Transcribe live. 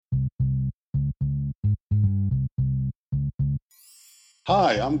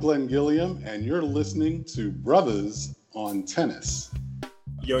Hi, I'm Glenn Gilliam, and you're listening to Brothers on Tennis.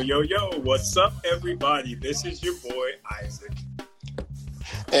 Yo, yo, yo, what's up, everybody? This is your boy, Isaac.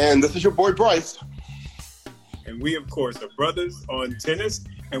 And this is your boy, Bryce. And we, of course, are Brothers on Tennis,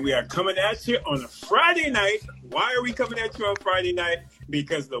 and we are coming at you on a Friday night. Why are we coming at you on Friday night?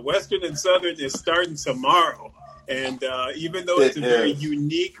 Because the Western and Southern is starting tomorrow. And even though it's a very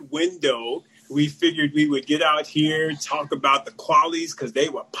unique window, we figured we would get out here, talk about the qualies, because they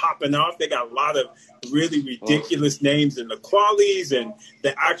were popping off. They got a lot of really ridiculous names in the qualies, and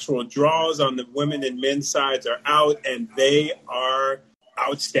the actual draws on the women and men's sides are out, and they are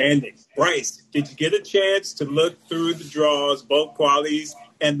outstanding. Bryce, did you get a chance to look through the draws, both qualies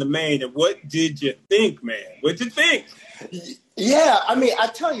and the main, and what did you think, man? What'd you think? Yeah, I mean, I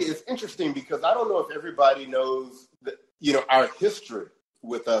tell you, it's interesting because I don't know if everybody knows our history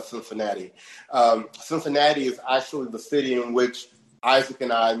with Cincinnati. Cincinnati is actually the city in which Isaac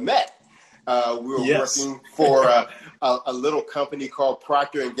and I met. We were working for a little company called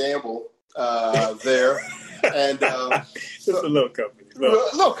Procter & Gamble there. And just a little company.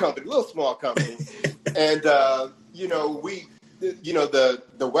 Little small company. And, the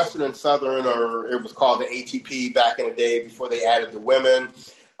Western and Southern, or it was called the ATP back in the day before they added the women.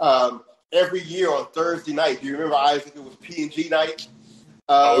 Every year on Thursday night, do you remember, Isaac, it was P&G night?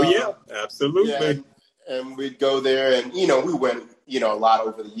 Yeah, absolutely. Yeah, and we'd go there, and, we went, a lot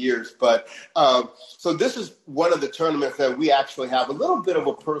over the years. But so this is one of the tournaments that we actually have a little bit of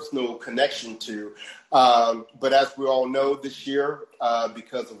a personal connection to. But as we all know, this year,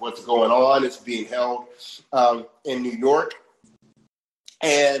 because of what's going on, it's being held in New York.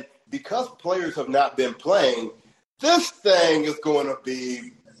 And because players have not been playing, this thing is going to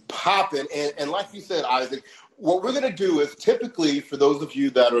be popping. And like you said, Isaac, what we're going to do is typically, for those of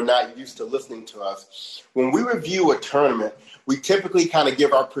you that are not used to listening to us, when we review a tournament, we typically kind of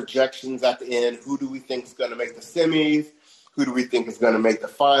give our projections at the end. Who do we think is going to make the semis? Who do we think is going to make the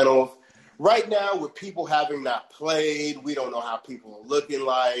finals? Right now, with people having not played, we don't know how people are looking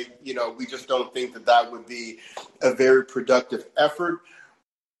like. We just don't think that would be a very productive effort.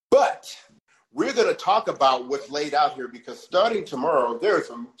 But we're going to talk about what's laid out here because starting tomorrow,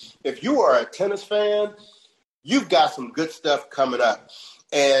 if you are a tennis fan, you've got some good stuff coming up.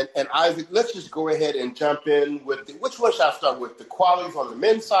 And Isaac, let's just go ahead and jump in with which one should I start with? The qualies on the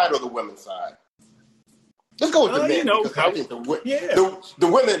men's side or the women's side? Let's go with the men. Because I think the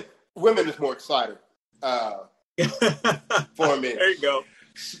women is more exciting for me. There you go.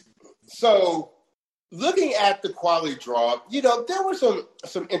 So looking at the quality draw, there were some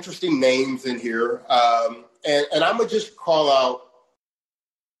interesting names in here. And I'm going to just call out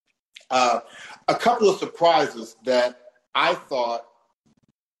a couple of surprises that I thought,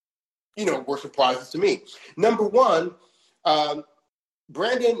 were surprises to me. Number one,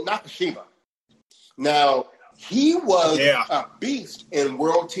 Brandon Nakashima. Now, he was a beast in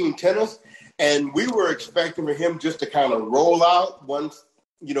World Team Tennis, and we were expecting for him just to kind of roll out once,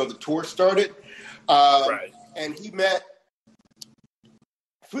 the tour started. Right. And he met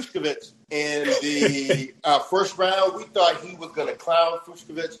Fucsovics in the first round. We thought he was going to clown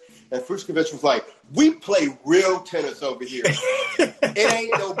Fucsovics, and Fucsovics was like, we play real tennis over here. It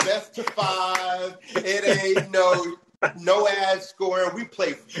ain't no best of five. It ain't no ad scoring. We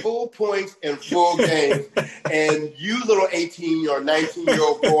play full points and full games. And you little 18 or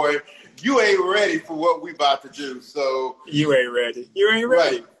 19-year-old boy, you ain't ready for what we about to do. So you ain't ready. Right.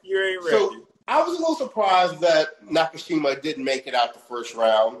 You ain't ready. So I was a little surprised that Nakashima didn't make it out the first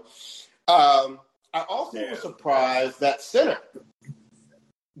round. I also was surprised that Sinner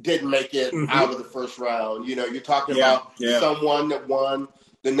didn't make it out of the first round. You're talking about someone that won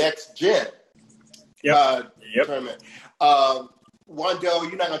the next gen tournament. Wandell,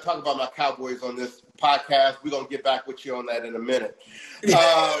 you're not going to talk about my Cowboys on this podcast. We're going to get back with you on that in a minute.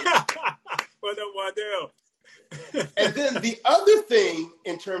 What up, Wandell? And then the other thing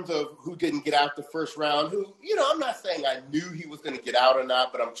in terms of who didn't get out the first round, who, I'm not saying I knew he was going to get out or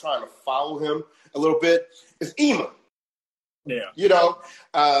not, but I'm trying to follow him a little bit, is Ema. Yeah. He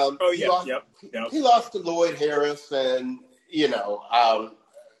lost to Lloyd Harris, and,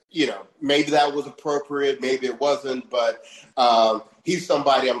 maybe that was appropriate, maybe it wasn't, but he's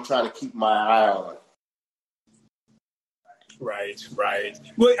somebody I'm trying to keep my eye on. Right.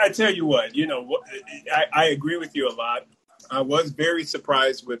 Well, I tell you what, I agree with you a lot. I was very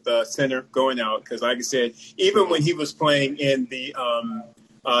surprised with Sinner going out because, like I said, even when he was playing in the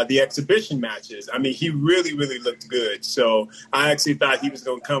exhibition matches, I mean, he really, really looked good. So I actually thought he was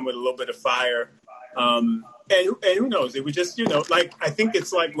going to come with a little bit of fire. And who knows? It was just, like, I think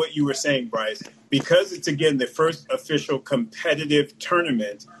it's like what you were saying, Bryce, because it's, again, the first official competitive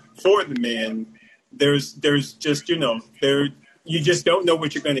tournament for the men. There's just, you just don't know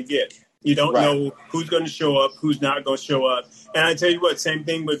what you're going to get. You don't know who's going to show up, who's not going to show up. And I tell you what, same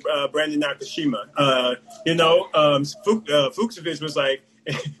thing with Brandon Nakashima. Fuchsovich was like,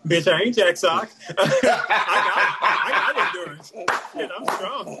 bitch, I ain't Jack Sock. I got endurance. Shit, I'm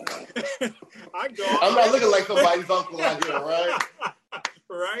strong. I'm not looking like somebody's uncle out here, right?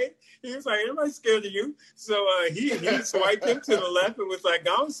 Right? He was like, everybody's scared of you. So he swiped him to the left and was like,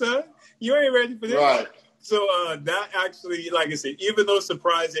 go on, son. You ain't ready for this. Right. So that actually, like I said, even though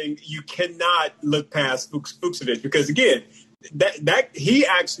surprising, you cannot look past Fuchsovich because, again, that he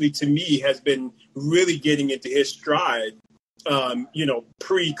actually, to me, has been really getting into his stride,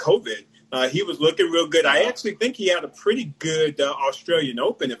 pre-COVID. He was looking real good. I actually think he had a pretty good Australian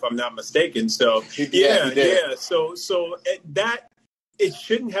Open, if I'm not mistaken. So, yeah. So that, it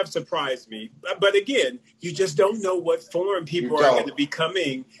shouldn't have surprised me. But again, you just don't know what form people are going to be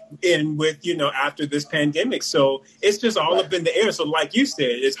coming in with, after this pandemic. So it's just all up in the air. So like you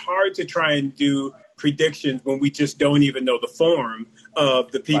said, it's hard to try and do predictions when we just don't even know the form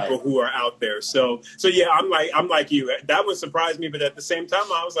of the people who are out there. So yeah, I'm like you. That would surprise me. But at the same time,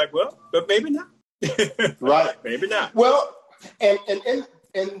 I was like, well, but maybe not. Right. Maybe not. Well, and in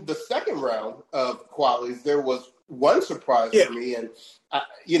the second round of qualies, there was one surprise for me, and I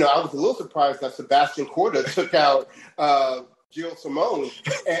was a little surprised that Sebastian Korda took out Gilles Simon.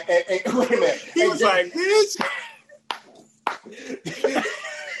 And wait a minute, he was like, "This."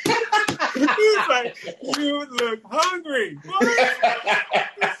 He's like, "You look hungry." What?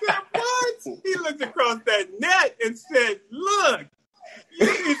 He said, "What?" He looked across that net and said, "Look, you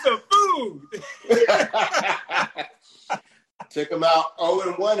need some food." Took him out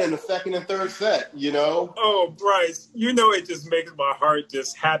 0-1 in the second and third set, Oh, Bryce, it just makes my heart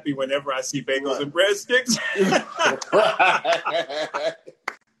just happy whenever I see bagels and breadsticks.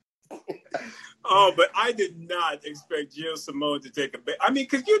 Oh, but I did not expect Gilles Simon to take a bet. I mean,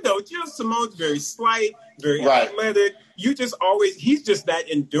 because, Gilles Simon's very slight, very athletic. He's just that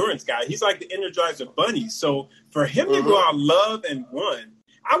endurance guy. He's like the Energizer Bunny. So for him to go out love and won,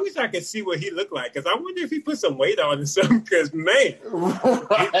 I wish I could see what he looked like, because I wonder if he put some weight on or something, because, man,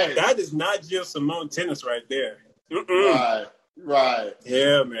 that is not Gilles Simon tennis right there. Right.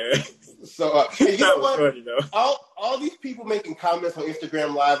 Yeah, man. So, you know what? Funny, though. All these people making comments on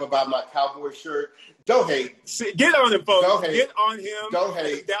Instagram Live about my Cowboy shirt, don't hate. Get on him, folks. Don't hate. Get on him. Don't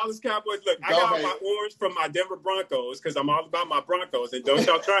hate. Dallas Cowboys. Look, I got my orange from my Denver Broncos because I'm all about my Broncos. And don't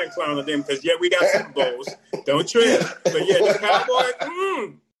y'all try and clown on them because, we got Super Bowls. Don't trip. But, the Cowboys,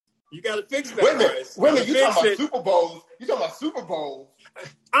 you got to fix that. Wait a minute. You talking about Super Bowls? You talking about Super Bowls?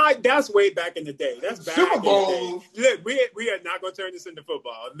 That's way back in the day. That's back Super Bowl. In the day. Look, we are not going to turn this into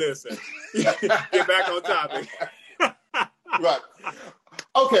football. Listen, get back on topic. Right.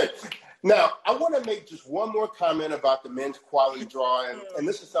 Okay. Now, I want to make just one more comment about the men's quality draw, and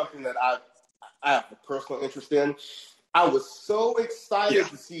this is something that I have a personal interest in. I was so excited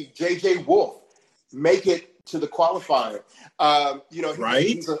to see J.J. Wolf make it to the qualifying.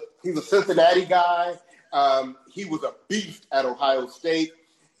 He's a Cincinnati guy. He was a beast at Ohio State.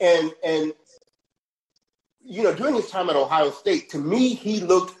 And during his time at Ohio State, to me, he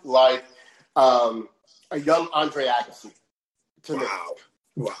looked like a young Andre Agassi to me.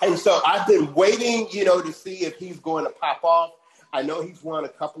 Wow. And so I've been waiting, to see if he's going to pop off. I know he's won a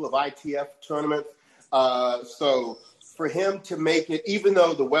couple of ITF tournaments. So for him to make it, even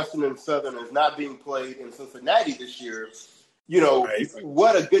though the Western and Southern is not being played in Cincinnati this year,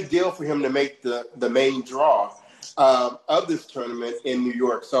 what a good deal for him to make the main draw of this tournament in New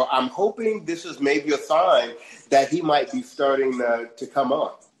York. So I'm hoping this is maybe a sign that he might be starting to come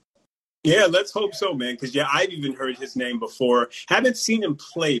on. Yeah, let's hope so, man. Because, I've even heard his name before. Haven't seen him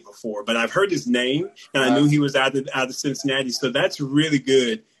play before, but I've heard his name, and I knew he was out of Cincinnati. So that's really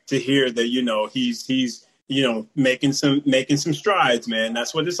good to hear that, he's making some strides, man.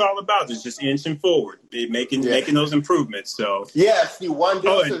 That's what it's all about. It's just inching forward, making those improvements. So yes,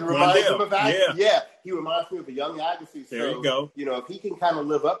 Wandale reminds him of Agassi. Yeah, he reminds me of a young Agassi. So, there you go. If he can kind of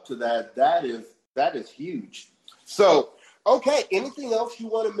live up to that, that is huge. So, okay, anything else you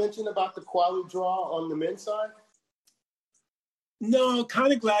want to mention about the quality draw on the men's side? No,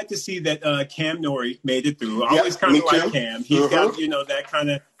 kind of glad to see that Cam Norrie made it through. I always kind of like Cam. He's got,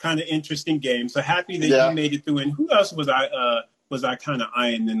 that kind of interesting game. So happy that he made it through. And who else was I? was I kind of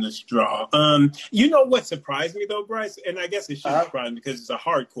eyeing in this draw. You know what surprised me though, Bryce? And I guess it shouldn't surprise me because it's a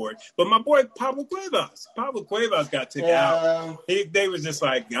hard court. But my boy Pablo Cuevas got took out. They was just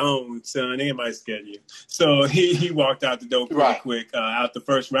like, gone, son. Anybody scared you? So he walked out the door pretty quick out the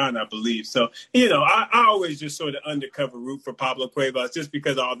first round, I believe. So, you know, I always just sort of undercover root for Pablo Cuevas just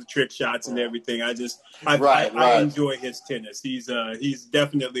because of all the trick shots and everything. I enjoy his tennis. He's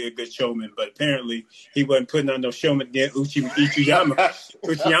definitely a good showman, but apparently he wasn't putting on no showman against Uchiyama.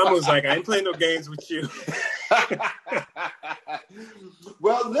 Uchiyama was like, I ain't playing no games with you.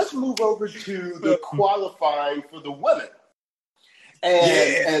 Well, let's move over to the qualifying for the women.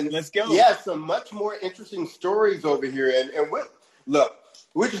 And let's go. Yeah, some much more interesting stories over here. And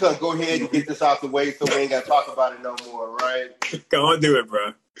we're just going to go ahead and get this out the way so we ain't got to talk about it no more, right? Go on, do it,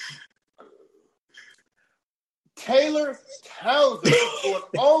 bro. Taylor Townsend is going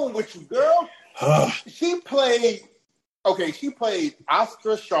on with you, girl. She played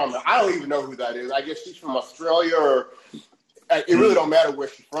Astra Sharma. I don't even know who that is. I guess she's from Australia, or it really don't matter where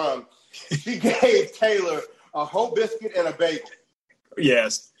she's from. She gave Taylor a whole biscuit and a bagel.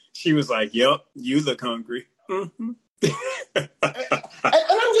 Yes. She was like, yep, you look hungry. Mm-hmm. And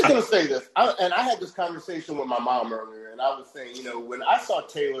I'm just going to say this. I had this conversation with my mom earlier, and I was saying, you know, when I saw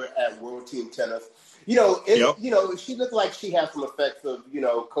Taylor at World Team Tennis, you know, she looked like she had some effects of, you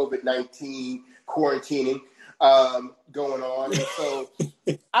know, COVID-19 quarantining going on. And so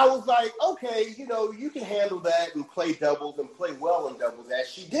I was like, okay, you know, you can handle that and play doubles and play well in doubles as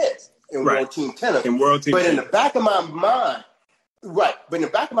she did in World Team Tennis. In the back of my mind, but in the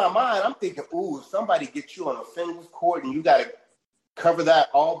back of my mind, I'm thinking, ooh, if somebody gets you on a singles court and you got to cover that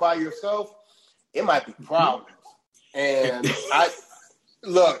all by yourself, it might be problems. And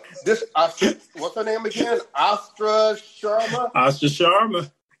what's her name again? Astra Sharma? Astra Sharma.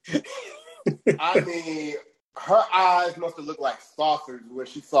 I mean, her eyes must have looked like saucers when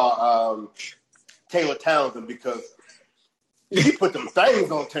she saw Taylor Townsend, because she put them things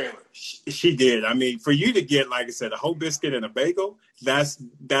on Taylor. She did. I mean, for you to get, like I said, a whole biscuit and a bagel, that's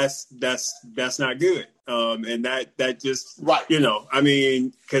not good. And that just, you know, I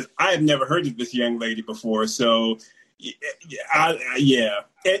mean, because I have never heard of this young lady before. So, yeah.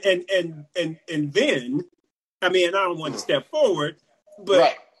 And then, I mean, and I don't want to step forward,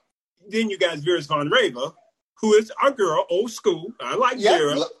 but then you got Vera Zvonareva, who is our girl, old school. I like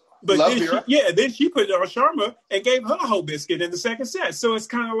Vera. But then she put it on Sharma and gave her a whole biscuit in the second set. So it's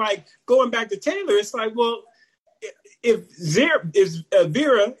kind of like going back to Taylor. It's like, well, if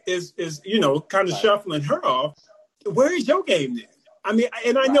Vera is you know, kind of shuffling her off, where is your game then? I mean,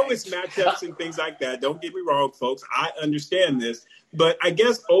 and I know it's matchups and things like that. Don't get me wrong, folks. I understand this. But I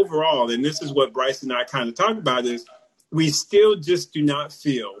guess overall, and this is what Bryce and I kind of talk about, is we still just do not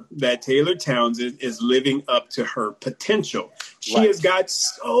feel that Taylor Townsend is living up to her potential. She has got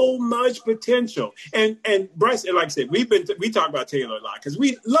so much potential. And Bryce, and like I said, we talk about Taylor a lot because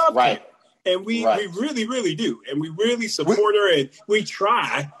we love her. And we really, really do. And we really support her, and we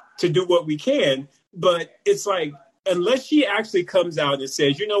try to do what we can. But it's like, unless she actually comes out and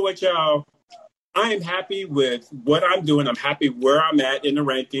says, you know what, y'all, I am happy with what I'm doing. I'm happy where I'm at in the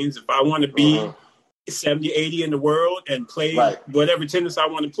rankings. If I want to be 70, 80 in the world and play whatever tennis I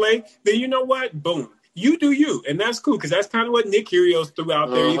want to play, then you know what? Boom. You do you. And that's cool, because that's kind of what Nick Kyrgios threw out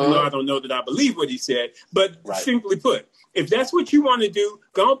there, even though I don't know that I believe what he said. But simply put, if that's what you want to do,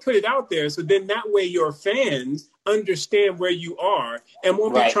 go and put it out there. So then that way your fans understand where you are and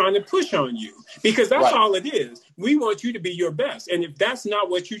won't be trying to push on you, because that's all it is. We want you to be your best. And if that's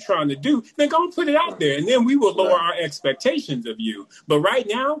not what you're trying to do, then go and put it out there, and then we will lower our expectations of you. But right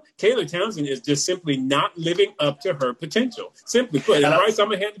now, Taylor Townsend is just simply not living up to her potential. Simply put. And Bryce, I'm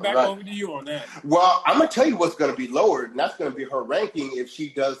going to hand it back over to you on that. Well, I'm going to tell you what's going to be lowered, and that's going to be her ranking if she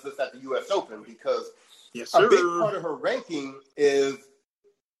does this at the U.S. Open, because a big part of her ranking is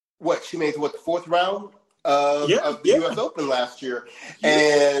what she made, the fourth round of the U.S. Open last year.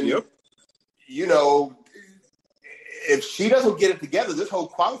 And, you know, if she doesn't get it together, this whole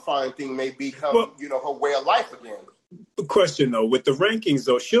qualifying thing may become, her way of life again. Question, though, with the rankings,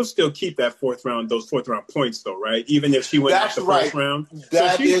 though, she'll still keep those fourth round points, though, right? Even if she went out the first round.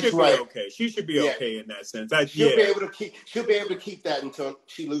 That so she is should be okay. She should be okay in that sense. She'll be able to keep that until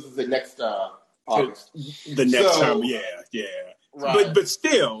she loses the next August. The next time, Right. But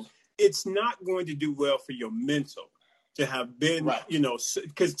still, it's not going to do well for your mental to have been,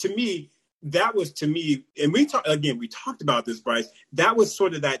 because to me, and we talked about this, Bryce, that was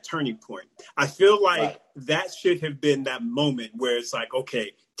sort of that turning point. I feel like that should have been that moment where it's like,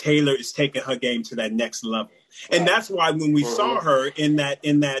 okay, Taylor is taking her game to that next level. And that's why when we saw her in that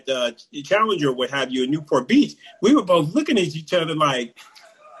Challenger, what have you, in Newport Beach, we were both looking at each other like,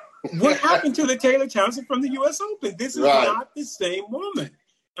 what happened to the Taylor Townsend from the U.S. Open? This is not the same woman.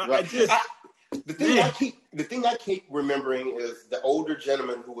 The thing I keep remembering is the older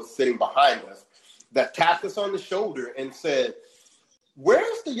gentleman who was sitting behind us that tapped us on the shoulder and said,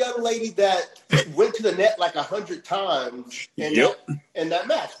 "Where's the young lady that went to the net like 100 times in that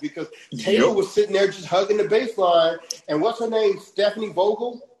match?" Because Taylor was sitting there just hugging the baseline. And what's her name? Stephanie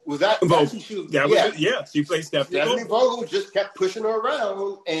Vogel? Was that Vogel? She played Stephanie Vogel just kept pushing her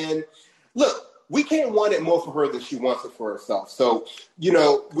around. And look, we can't want it more for her than she wants it for herself. So,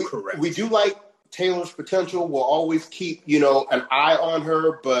 we do like Taylor's potential. We'll always keep, an eye on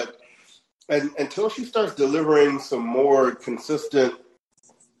her. But until she starts delivering some more consistent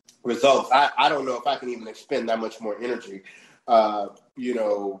results, I don't know if I can even expend that much more energy,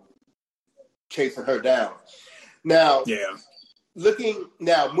 chasing her down. Now,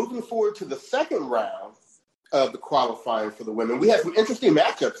 moving forward to the second round of the qualifying for the women, we had some interesting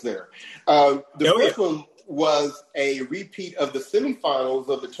matchups there. The first one was a repeat of the semifinals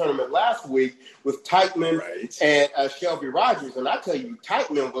of the tournament last week with Teichmann and Shelby Rogers. And I tell you,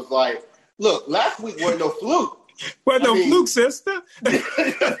 Teichmann was like, look, last week wasn't no fluke. Fluke, sister. this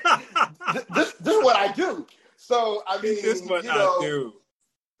is what I do. So, this is what I do.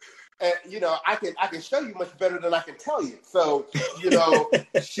 And, I can show you much better than I can tell you. So,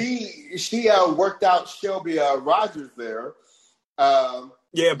 she worked out Shelby Rogers there.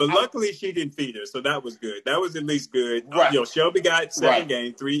 But luckily she didn't feed her, so that was good. That was at least good. Right. Shelby got second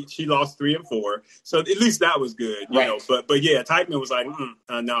game, 3. She lost 3 and 4, so at least that was good. But Teichmann was like,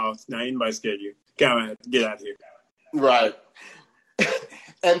 no, anybody scared you. Get out of here. Right.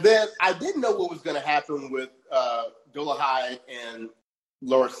 And then I didn't know what was going to happen with Dolehaj and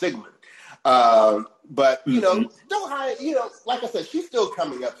Laura Sigmund. But, Dolehaj, like I said, she's still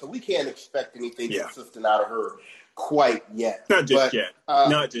coming up, so we can't expect anything consistent out of her quite yet. Not just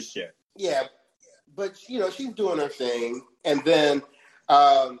yet. Yeah. But, she's doing her thing. And then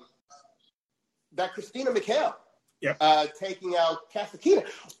that Christina McHale taking out Kasatkina.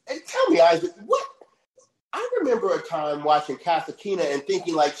 And tell me, Isaac, what? I remember a time watching Kasatkina and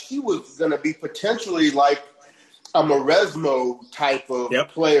thinking like she was going to be potentially like a Mauresmo type of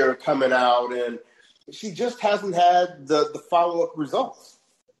player coming out, and she just hasn't had the follow-up results.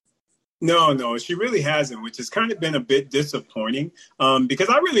 No, she really hasn't, which has kind of been a bit disappointing because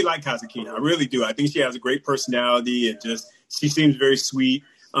I really like Kasatkina. I really do. I think she has a great personality and she seems very sweet.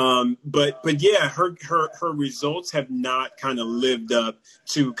 But her results have not kind of lived up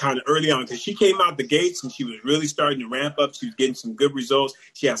to kind of early on, because she came out the gates and she was really starting to ramp up. She was getting some good results.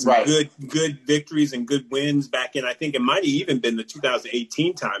 She had some good victories and good wins back in, I think it might have even been the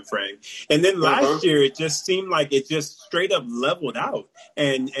 2018 time frame. And then last year, it just seemed like it just straight up leveled out,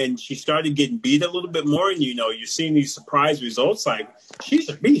 and she started getting beat a little bit more. And, you're seeing these surprise results like she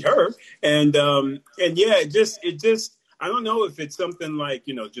should beat her. And it just, I don't know if it's something like,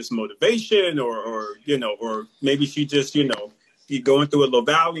 just motivation or maybe she just, she's going through a low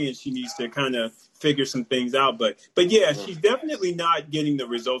valley and she needs to kind of figure some things out. But she's definitely not getting the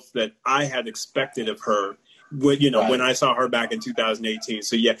results that I had expected of her when I saw her back in 2018.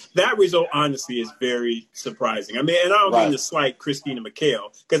 So, that result, honestly, is very surprising. I mean, and I don't mean to slight Christina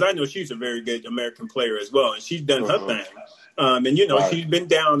McHale, because I know she's a very good American player as well, and she's done her thing. She's been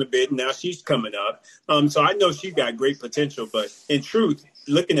down a bit, and now she's coming up. So I know she's got great potential. But in truth,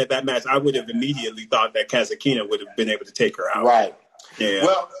 looking at that match, I would have immediately thought that Kasatkina would have been able to take her out. Right. Yeah.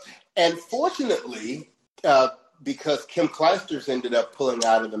 Well, and fortunately, because Kim Clijsters ended up pulling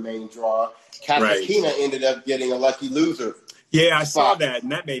out of the main draw, Kasatkina ended up getting a lucky loser. Yeah, I saw that,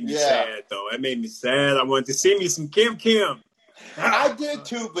 and that made me sad, though. That made me sad. I wanted to see me some Kim. I did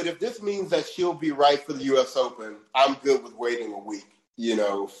too, but if this means that she'll be right for the U.S. Open, I'm good with waiting a week,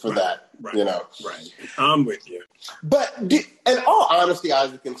 for that. Right. I'm with you. But in all honesty,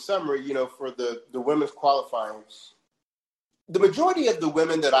 Isaac, in summary, for the women's qualifying, the majority of the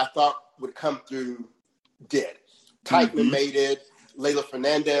women that I thought would come through did. Teichmann made it. Leylah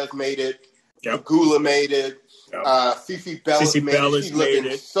Fernandez made it. Gula made it. Cici Bellis made it. She's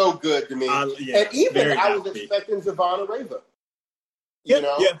looking so good to me. And even I was expecting Zavana Reva.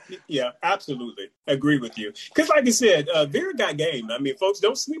 Yeah, absolutely. Agree with you. Because like I said, Vera got game. I mean, folks,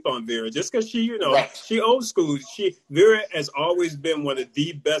 don't sleep on Vera. Just because she, she old school. Vera has always been one of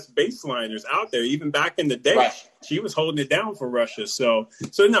the best baseliners out there. Even back in the day, she was holding it down for Russia. So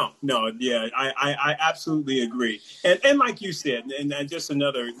I absolutely agree. And like you said, and just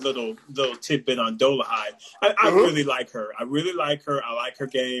another little tidbit on Dolehaj. I really like her. I like her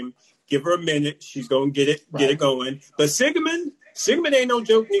game. Give her a minute. She's gonna get it going. But Sigmund ain't no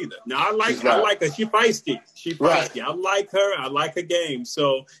joke neither. Now I like her. She feisty. Right. I like her. I like her game.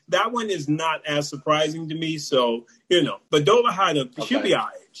 So that one is not as surprising to me. So but Dola Haida, she'll be all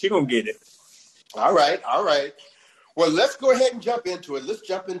right. She gonna get it. All right. Well, let's go ahead and jump into it. Let's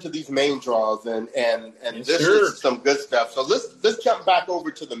jump into these main draws, and this is some good stuff. So let's jump back over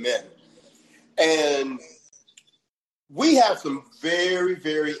to the men, and we have some very,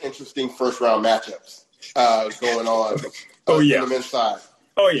 very interesting first round matchups going on. On the men's side.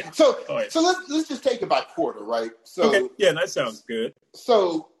 Oh yeah. So let's just take it by quarter, right? So okay. Yeah, that sounds good.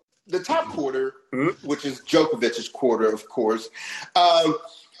 So the top quarter, which is Djokovic's quarter, of course.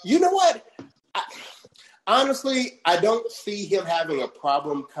 You know what? Honestly, I don't see him having a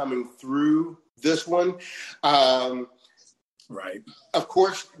problem coming through this one. Right. Of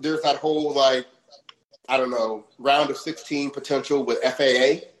course, there's that whole round of 16 potential with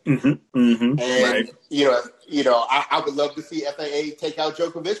FAA. And right. I would love to see FAA take out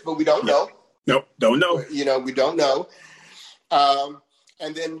Djokovic, but we don't know. Nope, don't know. We don't know.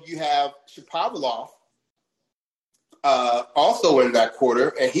 And then you have Shapovalov also in that quarter,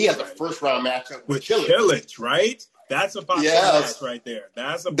 and he has a first round matchup with Cilic, right? That's a popcorn match right there.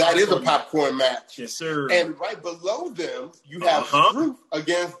 That is a popcorn match. Yes, sir. And right below them, you have Struff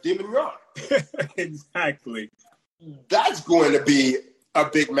against De Minaur. Exactly. That's going to be a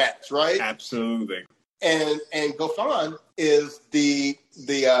big match, right? Absolutely. And Goffin is the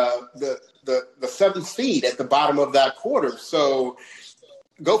seventh seed at the bottom of that quarter. So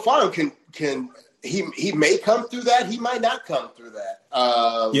Goffin can he may come through that. He might not come through that.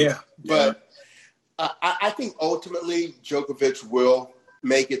 But I think ultimately Djokovic will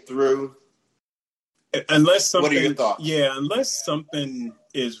make it through. Unless something. What are your thoughts? Yeah, unless something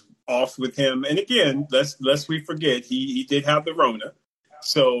is off with him. And again, lest we forget, he did have the Rona.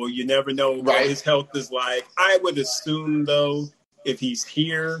 So you never know what his health is like. I would assume, though, if he's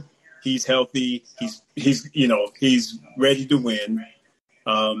here, he's healthy, he's ready to win.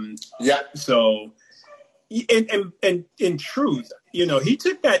 So, and in truth, he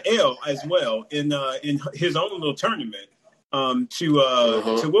took that L as well in his own little tournament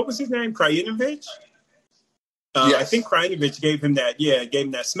to what was his name, Krajinovic. I think Krajinovic gave him that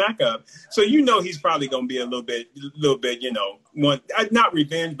smack up. So he's probably going to be a little bit, not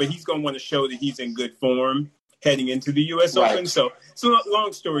revenge, but he's going to want to show that he's in good form heading into the U.S. Open. So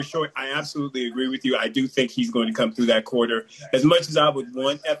long story short, I absolutely agree with you. I do think he's going to come through that quarter. As much as I would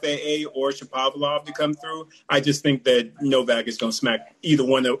want FAA or Shapovalov to come through, I just think that Novak is going to smack either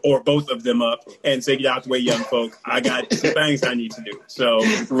one or both of them up and say, get out the way, young folk. I got some things I need to do. So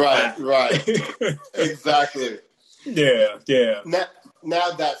Right. Exactly. Yeah.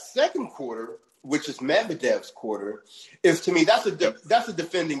 Now that second quarter, which is Medvedev's quarter, is to me, that's a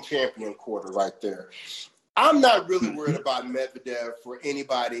defending champion quarter right there. I'm not really worried about Medvedev for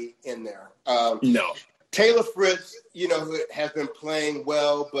anybody in there. No. Taylor Fritz, has been playing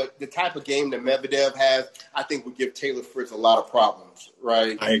well, but the type of game that Medvedev has, I think would give Taylor Fritz a lot of problems,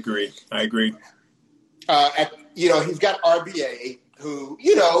 right? I agree. He's got RBA, who,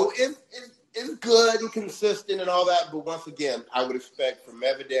 is good and consistent and all that, but once again, I would expect for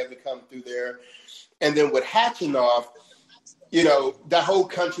Medvedev to come through there. And then with Khachanov, that whole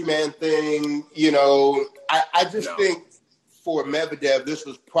countryman thing, I just think for Medvedev, this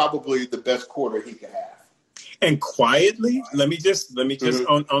was probably the best quarter he could have. And quietly, let me just on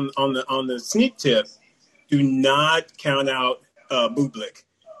the sneak tip, do not count out Bublik.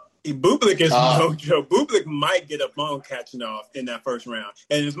 Bublik is no joke. Bublik might get up on Khachanov in that first round.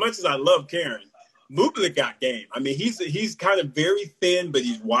 And as much as I love Karen, Bublik got game. I mean, he's kind of very thin, but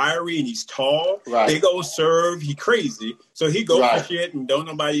he's wiry and he's tall. Right. Big old serve. He crazy. So he goes for shit and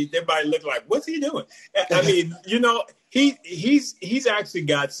everybody look like, what's he doing? I mean, he's actually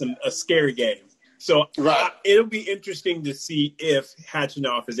got a scary game. So it'll be interesting to see if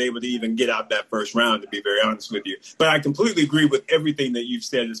Khachanov is able to even get out that first round, to be very honest with you. But I completely agree with everything that you've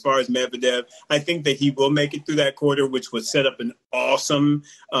said as far as Medvedev. I think that he will make it through that quarter, which would set up an awesome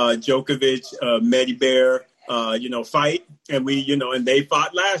Djokovic, Medvedev, fight. And and they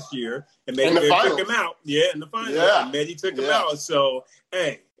fought last year, and Medvedev took him out. Yeah, in the finals. Yeah. And Medvedev took him out. So,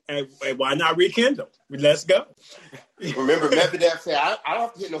 hey, why not rekindle? Let's go. Remember, Medvedev said, I don't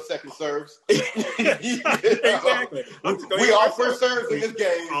have to hit no second serves. Exactly. We all first serves in this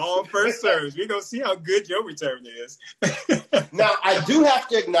game. All first serves. We're going to see how good your return is. Now, I do have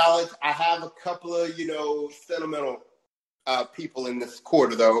to acknowledge I have a couple of, sentimental people in this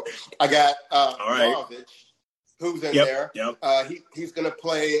quarter, though. I got Vlahovic, who's in there. Yep. He's going to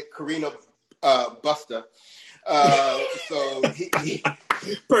play Carreño Busta. So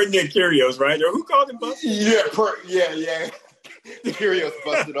Per Nick Kyrgios, right? Or who called him busted? Yeah. Kyrgios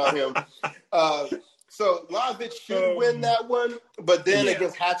busted on him. So Lajovic should win that one, but then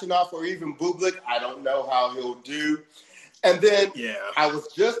against Khachanov or even Bublik, I don't know how he'll do. And then I was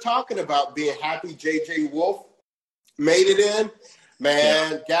just talking about being happy J.J. Wolf made it in.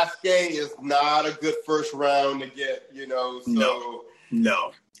 Man, Gasquet is not a good first round to get, So.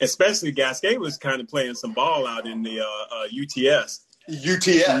 No. Especially Gasquet was kind of playing some ball out in the UTS.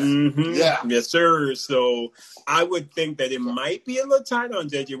 Mm-hmm. Yeah. Yes, sir. So I would think that it might be a little tight on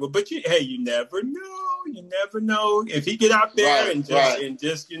JJ. But you never know. You never know if he get out there and just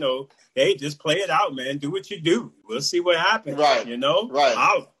just play it out, man. Do what you do. We'll see what happens. Right.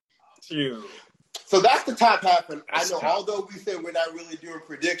 Right. Shoot. So that's the top half, and I know. Although we said we're not really doing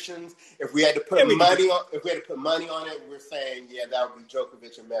predictions, if we had to put money on it, we're saying that would be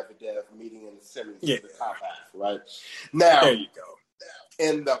Djokovic and Medvedev meeting in the semis for the top half, right? Now, there you go.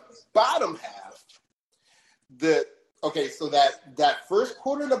 In the bottom half, so that first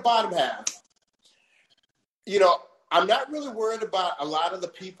quarter of the bottom half, I'm not really worried about a lot of the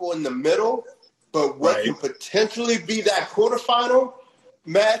people in the middle, but what can potentially be that quarterfinal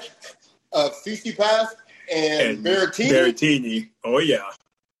match of Tsitsipas and Berrettini. Oh, yeah.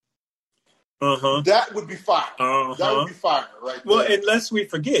 Uh-huh. That would be fire. Uh-huh. That would be fire right there. Well, unless we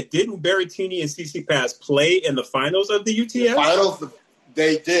forget, didn't Berrettini and Tsitsipas play in the finals of the UTS? The finals,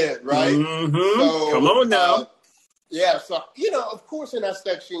 they did, right? Mm-hmm. So, come on now. So, of course, in that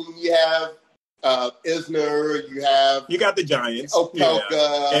section, you have Isner, you got the Giants,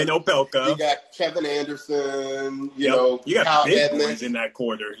 Opelka, and Opelka. You got Kevin Anderson. You got Kyle big Edmonds boys in that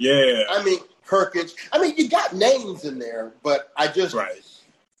quarter. Yeah, I mean Perkins. I mean, you got names in there, but I just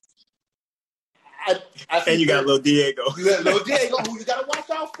and you got Lil Diego. Lil Diego, who you got to watch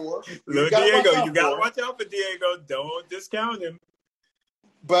out for. You got to watch out for Diego. Don't discount him.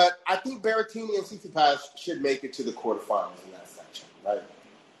 But I think Berrettini and Tsitsipas should make it to the quarterfinals in that section, right?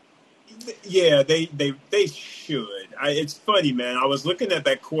 Yeah, they should. It's funny, man. I was looking at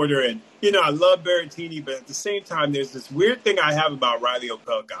that quarter, and I love Berrettini, but at the same time, there's this weird thing I have about Riley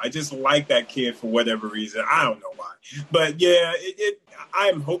Opelka. I just like that kid for whatever reason. I don't know why, but yeah,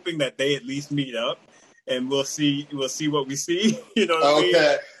 I'm hoping that they at least meet up, and we'll see what we see. You know what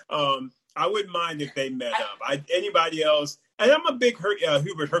I mean? I wouldn't mind if they met up. Anybody else. And I'm a big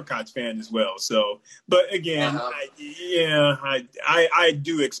Hubert Hurkacz fan as well. So, but again, I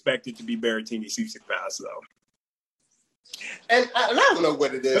do expect it to be Berrettini Tsitsipas though. And I don't know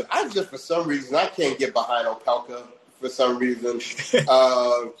what it is. For some reason, I can't get behind Opelka for some reason. He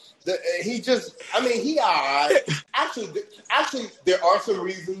all right. Actually, there are some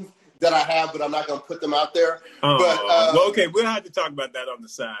reasons that I have, but I'm not going to put them out there. Okay, we'll have to talk about that on the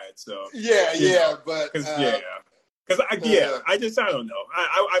side. So Because I don't know.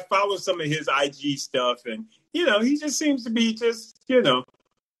 I follow some of his IG stuff, and he just seems to be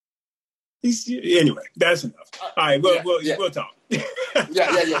anyway. That's enough. All right, we'll talk. Yeah.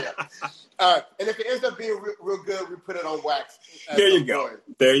 All right, and if it ends up being real good, we put it on wax. There you go.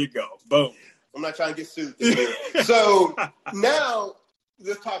 Boom. I'm not trying to get sued this year. So now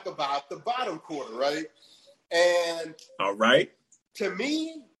let's talk about the bottom quarter, right? And all right, to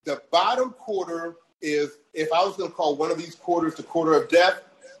me, the bottom quarter is, if I was going to call one of these quarters the quarter of death,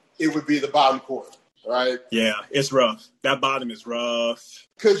 it would be the bottom quarter, right? Yeah, it's rough. That bottom is rough.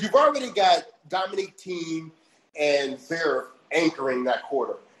 Because you've already got Dominic Thiem and Zverev anchoring that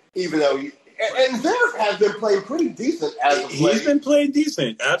quarter, even though and Zverev has been playing pretty decent as of late. He's been playing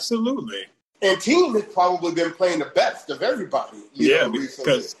decent, absolutely. And Thiem has probably been playing the best of everybody.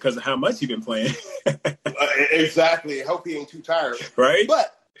 Because of how much he's been playing. Exactly. I hope he ain't too tired. Right?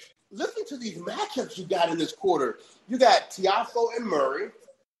 But listen to these matchups you got in this quarter. You got Tiafoe and Murray.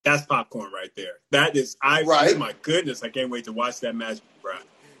 That's popcorn right there. That is, oh my goodness, I can't wait to watch that match, bro.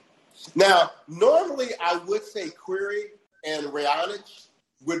 Now, normally I would say Querrey and Raonic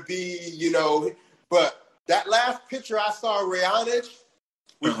would be, but that last picture I saw of Raonic,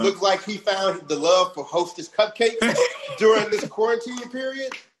 which looks like he found the love for Hostess cupcakes during this quarantine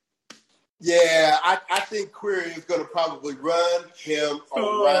period. Yeah, I think Querrey is going to probably run him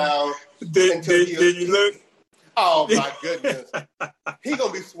around. Did you look? Oh, my goodness. He's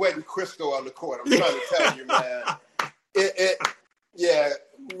going to be sweating Crisco on the court. I'm trying to tell you, man.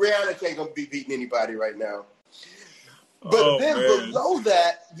 Raonic ain't going to be beating anybody right now. But below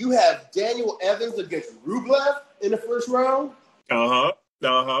that, you have Daniel Evans against Rublev in the first round. Uh-huh.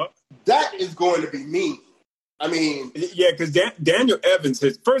 That is going to be mean. I mean, yeah, because Daniel Evans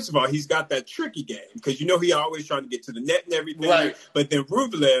has, first of all, he's got that tricky game because he always trying to get to the net and everything. Right. But then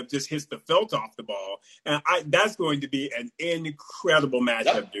Rublev just hits the felt off the ball, and that's going to be an incredible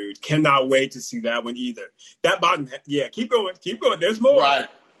matchup, dude. Cannot wait to see that one either. That bottom, yeah, keep going. There's more. Right.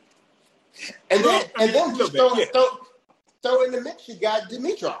 And then just throw in the mix. You got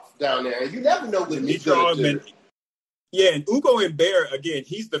Dimitrov down there, and you never know what he's going to do. Yeah, and Ugo Humbert, again,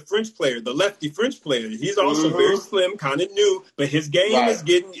 he's the French player, the lefty French player. He's also very slim, kind of new, but his game is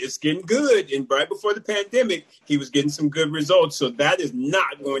getting good. And right before the pandemic, he was getting some good results. So that is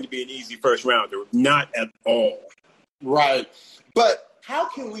not going to be an easy first rounder, not at all. Right. But how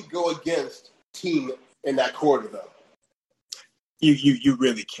can we go against Thiem in that quarter, though? You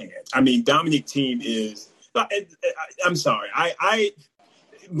really can't. I mean, Dominic Thiem is. I'm sorry. I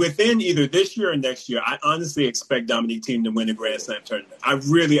within either this year or next year, I honestly expect Dominic Thiem to win a Grand Slam tournament. I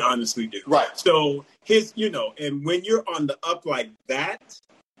really honestly do. Right. So and when you're on the up like that,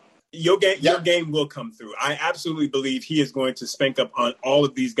 your game will come through. I absolutely believe he is going to spank up on all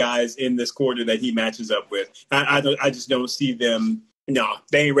of these guys in this quarter that he matches up with. I just don't see them. No,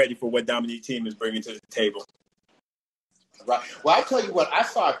 they ain't ready for what Dominic Thiem is bringing to the table. Right. Well, I tell you what, I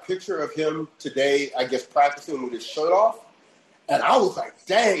saw a picture of him today, I guess, practicing with his shirt off. And I was like,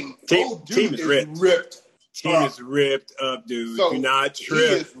 dang, dude is ripped. Thiem is ripped up, dude. So do not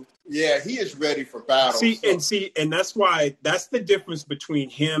trip. He is ready for battle. And that's why that's the difference between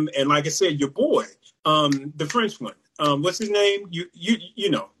him and, like I said, your boy, the French one. What's his name? You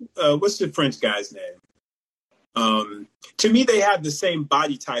know, what's the French guy's name? To me, they have the same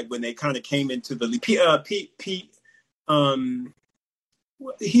body type when they kind of came into the league.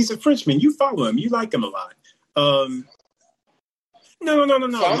 He's a Frenchman. You follow him. You like him a lot.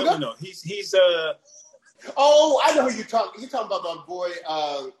 No. He's Oh, I know who you're talking. You're talking about my boy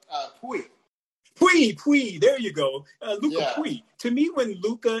Pouille. Pouille. There you go, Luca Pouille. To me, when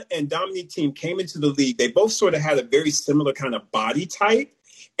Luca and Dominic Thiem came into the league, they both sort of had a very similar kind of body type,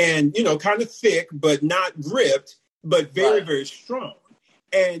 and kind of thick, but not ripped, but very very strong.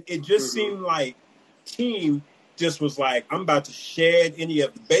 And it just seemed like Thiem just was like, I'm about to shed any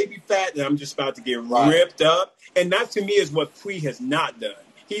of the baby fat, and I'm just about to get ripped up. And that, to me, is what Pouille has not done.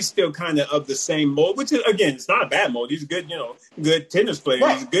 He's still kind of the same mold, which is, again, it's not a bad mold. He's a good, good tennis player.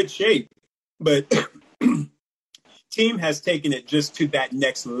 Right. He's in good shape. But Thiem has taken it just to that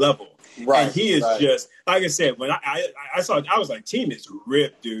next level. Right. And he is just, like I said, when I saw it, I was like, Thiem is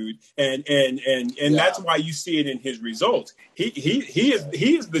ripped, dude. And that's why you see it in his results. He is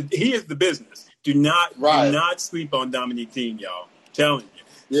the business. Do not sleep on Dominic Thiem, y'all. I'm telling you.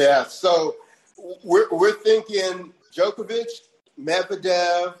 Yeah, so we're thinking Djokovic,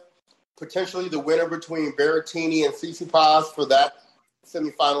 Medvedev, potentially the winner between Berrettini and Tsitsipas for that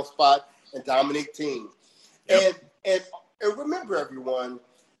semifinal spot, and Dominic Thiem. Yep. And remember, everyone,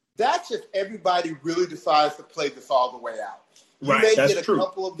 that's if everybody really decides to play this all the way out. You may get a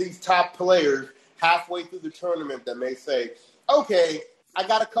couple of these top players halfway through the tournament that may say, okay, I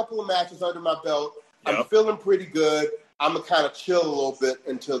got a couple of matches under my belt. I'm feeling pretty good. I'm going to kind of chill a little bit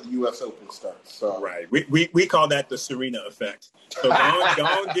until the U.S. Open starts. So. Right. We call that the Serena effect. So go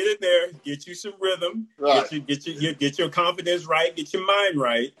on, get in there, get you some rhythm, get your confidence right, get your mind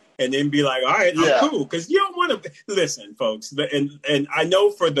right, and then be like, all right, I'm cool. Because you don't want to listen, folks. And I know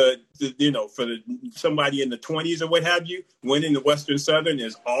for somebody in the 20s or what have you, winning the Western Southern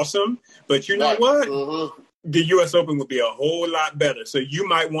is awesome. But you know what? Mm-hmm. The U.S. Open would be a whole lot better. So you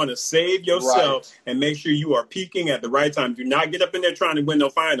might want to save yourself and make sure you are peaking at the right time. Do not get up in there trying to win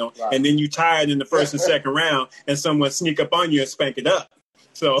no final, and then you tired in the first and second round, and someone sneak up on you and spank it up.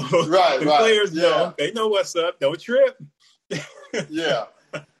 So the players know. They know what's up. Don't trip. Yeah.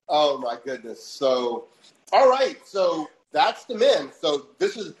 Oh, my goodness. So, all right. So that's the men. So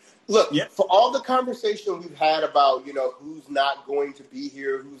this is – look, for all the conversation we've had about, who's not going to be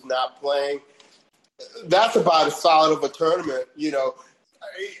here, who's not playing – that's about as solid of a tournament,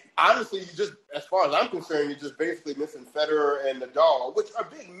 Honestly, you just, as far as I'm concerned, you're just basically missing Federer and Nadal, which are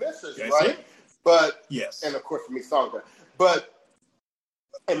big misses, right? But and of course for me, Tsonga,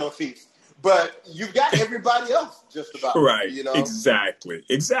 and Monfils. But you've got everybody else just about, right?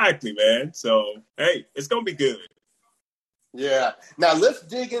 Exactly, man. So hey, it's gonna be good. Yeah. Now let's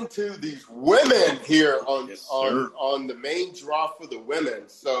dig into these women here on the main draw for the women.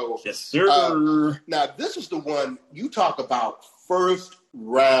 So yes, sir. Now this is the one you talk about first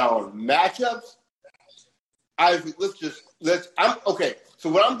round matchups. Isaac, okay. So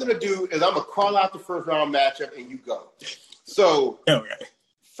what I'm gonna do is I'm gonna call out the first round matchup and you go. So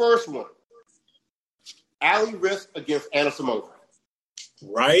first one, Ali Risk against Anna Samova.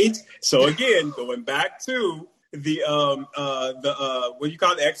 Right. So again, going back to the what do you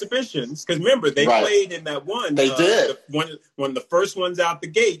call it, exhibitions? Because remember, they played in that one. They did one of the first ones out the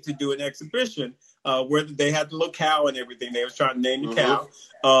gate to do an exhibition where they had the little cow and everything. They was trying to name the cow.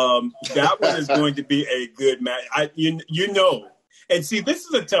 That one is going to be a good match. You know, and see, this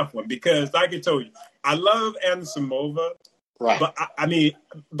is a tough one because, like I told you, I love Anisimova. Right. But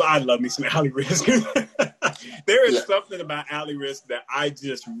I love me some Allie Risk. There is something about Allie Risk that I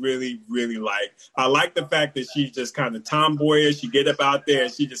just really, really like. I like the fact that she's just kind of tomboyish. She get up out there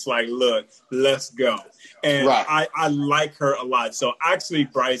and she just like, look, let's go. And I like her a lot. So actually,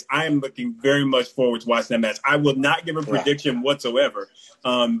 Bryce, I am looking very much forward to watching that match. I will not give a prediction whatsoever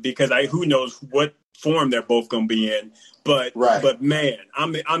because who knows what form they're both going to be in. But man,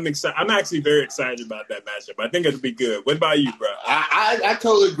 I'm excited. I'm actually very excited about that matchup. I think it'll be good. What about you, bro? I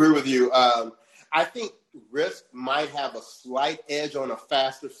totally agree with you. I think Risk might have a slight edge on a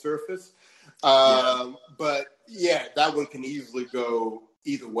faster surface, but yeah, that one can easily go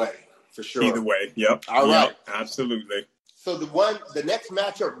either way for sure. Either way, yep. All right, absolutely. So the next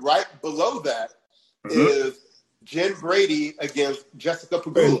matchup right below that is Jen Brady against Jessica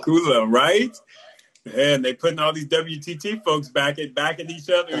Pegula. Right? And they putting all these WTT folks back at each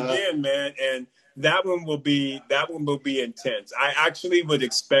other again, man. And that one will be intense. I actually would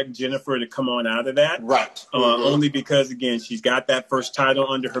expect Jennifer to come on out of that, right? Only because again, she's got that first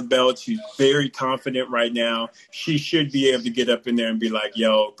title under her belt. She's very confident right now. She should be able to get up in there and be like,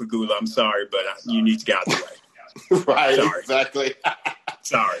 "Yo, Pegula, I'm sorry, but you need to get out of the way." Right? Sorry. Exactly.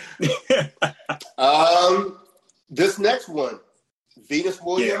 Sorry. This next one. Venus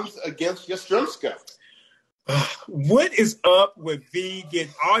Williams against Yastremska. What is up with V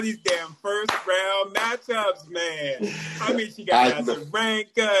getting all these damn first round matchups, man? I mean, she got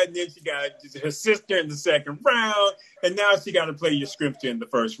Azarenka, and then she got her sister in the second round, and now she got to play Yastremska in the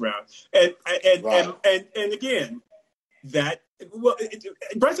first round. And again, that. Well,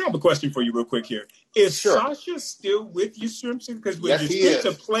 Bryce, I have a question for you real quick here. Is Sasha still with Yastremska? Because when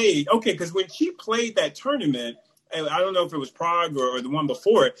Yastremska played, because when she played that tournament. I don't know if it was Prague or the one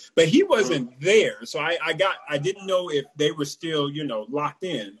before it, but he wasn't there. So I didn't know if they were still, locked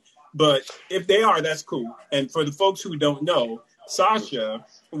in. But if they are, that's cool. And for the folks who don't know, Sasha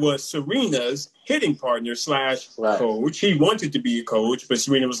was Serena's hitting partner / coach. He wanted to be a coach, but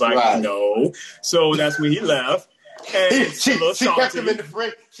Serena was like, no. So that's when he left. And she kept him in the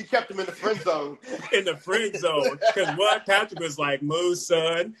friend. She kept him in the friend zone. In the friend zone, because what Patrick was like, "Move,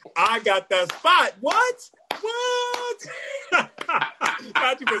 son, I got that spot." What?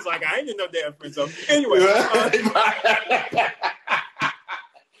 Patrick was like, "I ain't in no damn friend zone." Anyway,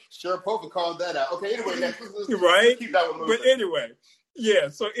 Sharapova called that out. Okay, anyway, let's keep that one moving. But anyway,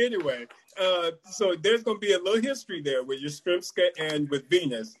 so there's going to be a little history there with Yastremska and with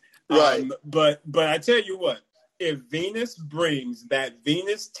Venus, right? But I tell you what. If Venus brings that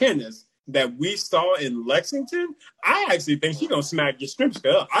Venus tennis that we saw in Lexington, I actually think she's going to smack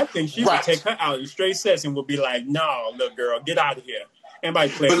Yastremska up. I think she's going to take her out in straight sets and will be like, no, little girl, get out of here. Anybody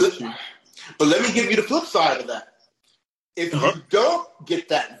playing with you. But let me give you the flip side of that. If you don't get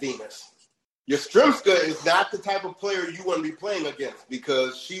that Venus, Yastremska is not the type of player you want to be playing against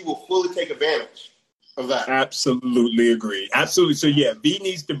because she will fully take advantage of that. Absolutely agree. Absolutely. So, yeah, V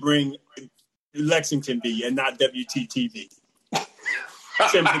needs to bring Lexington V and not WTTV.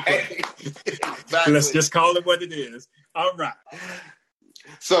 Simply put. Exactly. Let's just call it what it is. All right.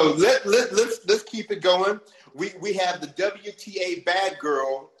 So let's keep it going. We have the WTA bad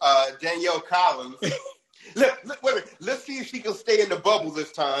girl, Danielle Collins. Wait a minute. Let's see if she can stay in the bubble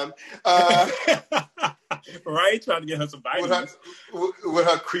this time. Right? Trying to get her some vitamins. With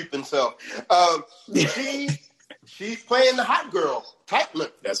her creeping self. She's playing the hot girl, Teichmann.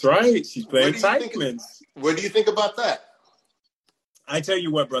 That's right. She's playing Teichmann. What do you think about that? I tell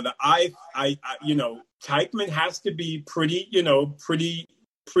you what, brother. I Teichmann has to be pretty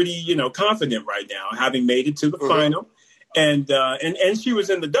confident right now, having made it to the final. And she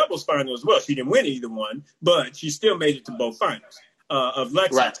was in the doubles final as well. She didn't win either one, but she still made it to both finals of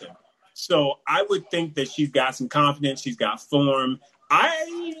Lexington. Right. So I would think that she's got some confidence. She's got form.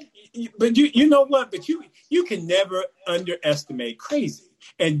 But you know what? But you can never underestimate crazy.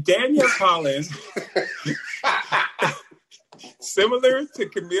 And Danielle Collins, similar to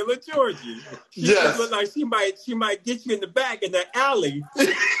Camila Giorgi, she look like she might get you in the back in the alley.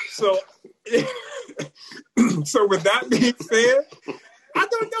 So with that being said, I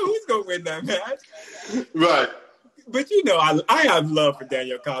don't know who's gonna win that match. Right. But I have love for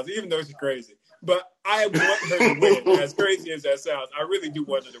Danielle Collins, even though she's crazy. But I want her to win. As crazy as that sounds, I really do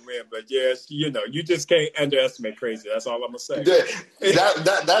want her to win. But yes, you just can't underestimate crazy. That's all I'm gonna say.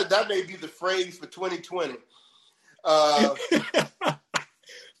 That may be the phrase for 2020.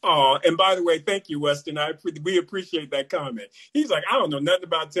 Oh, and by the way, thank you, Weston. We appreciate that comment. He's like, I don't know nothing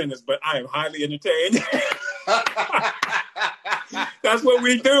about tennis, but I am highly entertained. That's what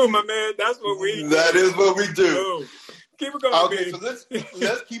we do, my man. That's what we do. That is what we do. Keep it going. Okay, so let's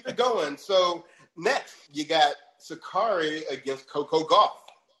keep it going. So next, you got Sakkari against Coco Gauff.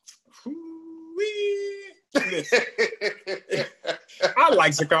 I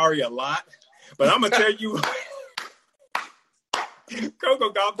like Sakkari a lot, but I'm gonna tell you, Coco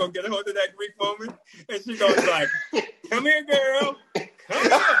Gauff gonna get a hold of that Greek woman, and she goes like, "Come here, girl. Come here.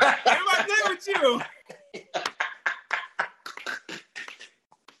 How about play with you?"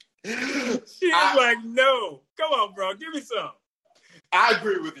 She's like, "No, come on, bro, give me some." I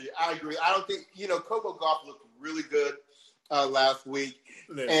agree with you. I don't think Coco Gauff looked really good last week.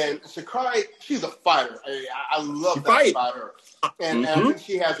 And Sakkari, she's a fighter. I love that about her. And I think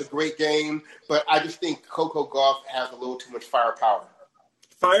she has a great game, but I just think Coco Gauff has a little too much firepower.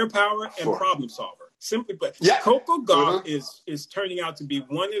 Firepower and problem solver. Simply put, Coco Gauff is turning out to be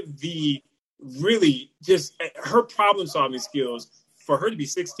one of the really just her problem solving skills for her to be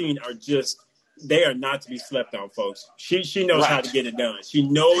 16 they are not to be slept on, folks. She knows how to get it done. She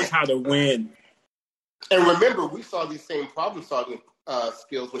knows how to win. And remember, we saw these same problem solving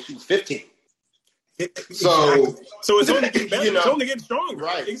skills when she was 15. So it's only getting better. It's only getting stronger.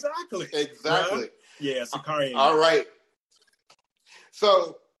 Right. Exactly. Yeah, Sakkari. All right.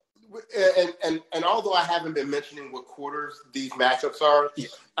 So, and although I haven't been mentioning what quarters these matchups are,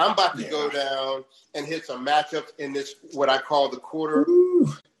 I'm about to go down and hit some matchups in this, what I call the quarter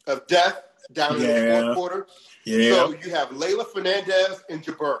of death, down in the fourth quarter. Yeah. So you have Leylah Fernandez and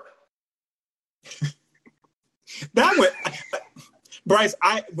Jabeur. That went... Bryce,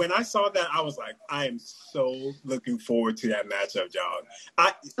 when I saw that, I was like, I am so looking forward to that matchup, y'all.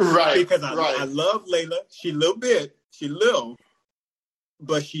 Because I love Leylah. She little,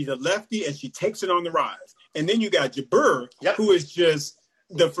 but she's a lefty and she takes it on the rise. And then you got Jabeur, who is just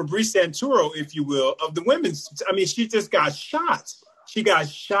the Fabrice Santoro, if you will, of the women's. I mean, she just got shots. She got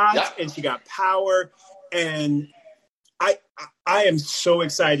shots and she got power. And I am so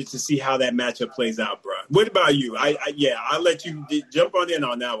excited to see how that matchup plays out, bro. What about you? I'll let you jump on in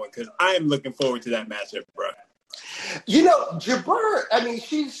on that one because I am looking forward to that matchup, bro. Jabeur, I mean,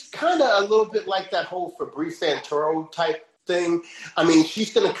 she's kind of a little bit like that whole Fabrice Santoro type thing. I mean,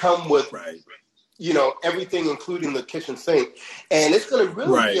 she's going to come with, everything, including the kitchen sink. And it's going to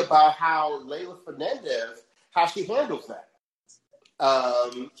really be about how Leylah Fernandez, how she handles that.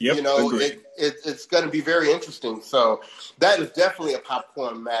 It's going to be very interesting. So that is definitely a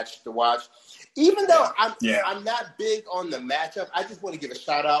popcorn match to watch. Even though I'm not big on the matchup, I just want to give a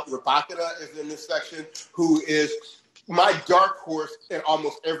shout out. Rybakina is in this section, who is my dark horse in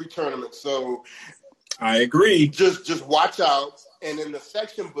almost every tournament. So I agree. Just watch out. And in the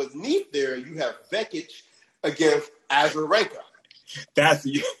section beneath there, you have Vekic against Azarenka. That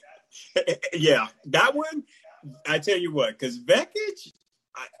one. I tell you what, because Vekic,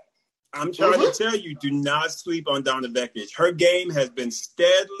 I'm trying to tell you, do not sleep on Donna Vekic. Her game has been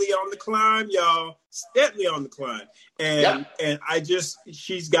steadily on the climb, y'all. Steadily on the climb, and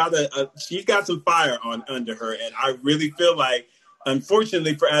she's got some fire under her, and I really feel like,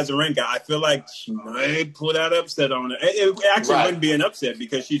 unfortunately for Azarenka, I feel like she might pull that upset on her. It actually wouldn't be an upset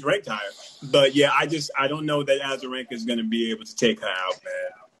because she's ranked higher, but I don't know that Azarenka is going to be able to take her out,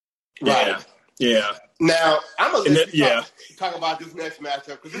 man. Right. Yeah. Now, I'm going to let you talk about this next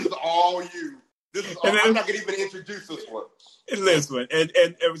matchup because this is all you. I'm not going to even introduce this one. Listen, and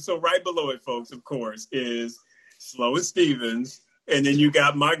so right below it, folks, of course, is Sloane Stephens. And then you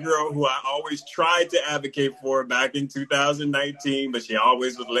got my girl who I always tried to advocate for back in 2019, but she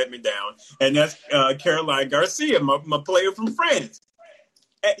always would let me down. And that's Caroline Garcia, my player from France.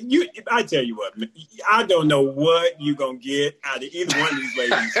 I tell you what, I don't know what you're going to get out of either one of these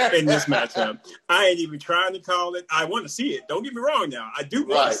ladies in this matchup. I ain't even trying to call it. I want to see it. Don't get me wrong now. I do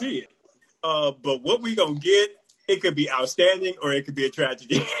want to see it. But what we going to get, it could be outstanding or it could be a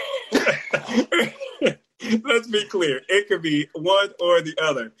tragedy. Let's be clear. It could be one or the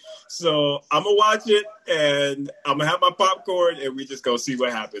other. So I'm going to watch it and I'm going to have my popcorn and we just going to see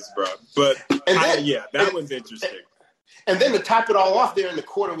what happens, bro. But that one's interesting. And then to top it all off there in the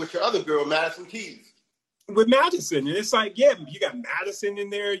quarter with your other girl, Madison Keys. With Madison. And it's like, you got Madison in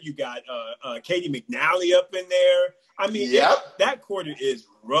there. You got Katie McNally up in there. I mean, that quarter is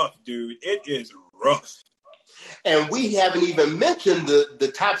rough, dude. It is rough. And we haven't even mentioned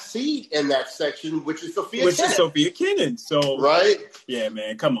the top seed in that section, which is Sophia Kenin. So, right? Yeah,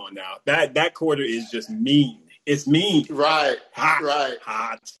 man, come on now. That quarter is just mean. It's mean. Right.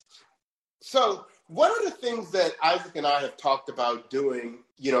 Hot. So one of the things that Isaac and I have talked about doing,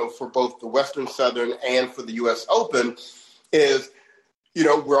 for both the Western Southern and for the U.S. Open is,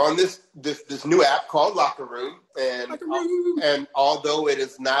 we're on this new app called Locker Room. And although it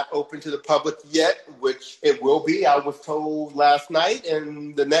is not open to the public yet, which it will be, I was told last night,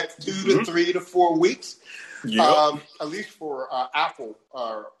 in the next 2 to 3 to 4 weeks, at least for Apple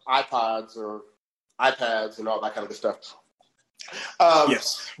or iPods or iPads and all that kind of good stuff.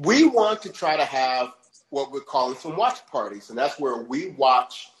 Yes. We want to try to have what we're calling some watch parties, and that's where we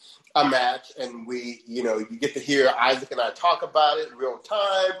watch a match and we, you get to hear Isaac and I talk about it in real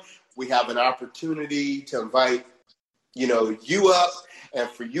time. We have an opportunity to invite, you up and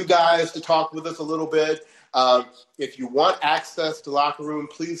for you guys to talk with us a little bit. If you want access to Locker Room,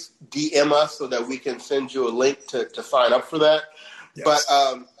 please DM us so that we can send you a link to sign up for that. Yes.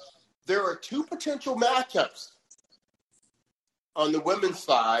 But there are 2 potential matchups on the women's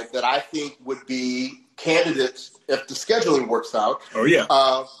side that I think would be candidates if the scheduling works out. Oh yeah.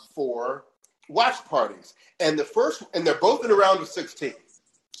 For watch parties, and they're both in a round of 16.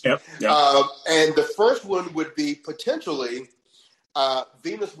 Yep. And the first one would be potentially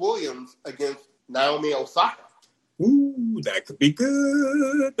Venus Williams against Naomi Osaka. Ooh, that could be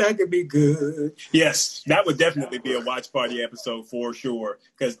good. Yes, that would definitely be a watch party episode for sure.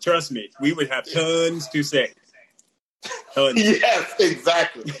 Because trust me, we would have tons to say. Tons. Yes,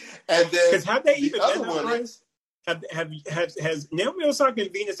 exactly. And then because have they even other one? Has Naomi Osaka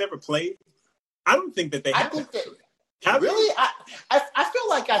and Venus ever played? I don't think that they have. Really? I feel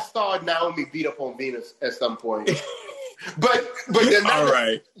like I saw Naomi beat up on Venus at some point. but then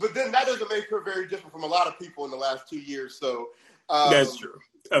that doesn't make her very different from a lot of people in the last 2 years. So that's true,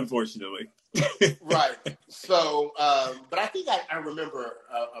 unfortunately. Right. So, but I think I remember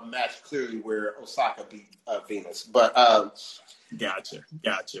a match clearly where Osaka beat Venus. But Gotcha.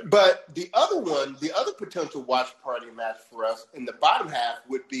 But the other potential watch party match for us in the bottom half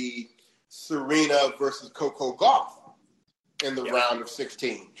would be Serena versus Coco Gauff in the round of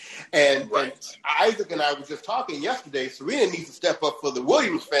 16. And Isaac and I were just talking yesterday. Serena needs to step up for the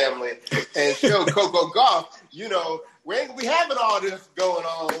Williams family and show Coco Gauff, we ain't gonna be having all this going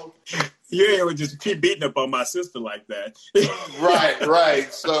on. Yeah, it would just keep beating up on my sister like that.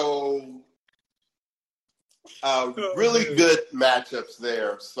 Right. So, really good matchups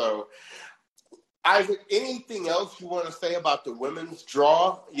there. So, Isaac, anything else you want to say about the women's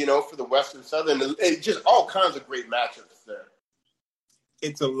draw, for the Western Southern? Just all kinds of great matchups there.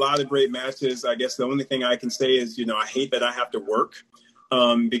 It's a lot of great matches. I guess the only thing I can say is, I hate that I have to work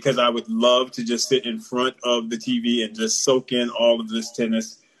because I would love to just sit in front of the TV and just soak in all of this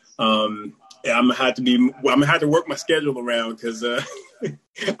tennis. I'm gonna have to work my schedule around because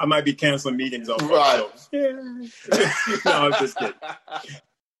I might be canceling meetings off. Right. No, I'm just kidding.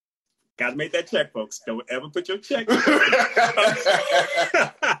 Got to make that check, folks. Don't ever put your check.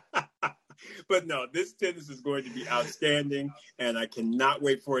 But no, this tennis is going to be outstanding, and I cannot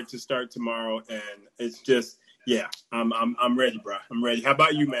wait for it to start tomorrow. And it's just, I'm ready, bro. I'm ready. How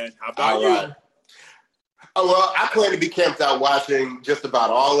about you, man? How about you? Right. Oh, well, I plan to be camped out watching just about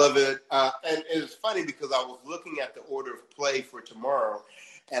all of it. And it's funny because I was looking at the order of play for tomorrow,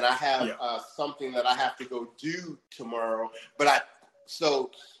 and I have something that I have to go do tomorrow.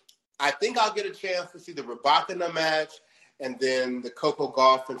 So I think I'll get a chance to see the Rybakina match, and then the Coco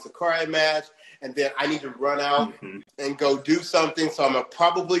Gauff and Sakurai match, and then I need to run out and go do something. So I'm going to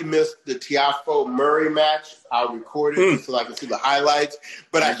probably miss the Tiafoe Murray match. I'll record it so I can see the highlights.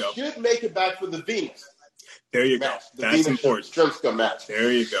 But I should make it back for the Venus. There you match, go. That's Venus important. Stremska match.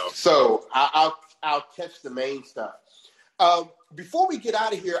 There you go. So I'll catch the main stuff. Before we get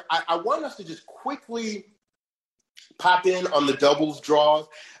out of here, I want us to just quickly pop in on the doubles draws.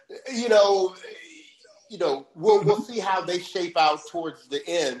 We'll see how they shape out towards the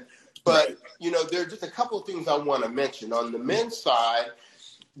end. But, there are just a couple of things I want to mention. On the men's side,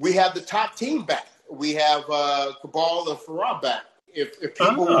 we have the top team back. We have Cabal and Farah back. If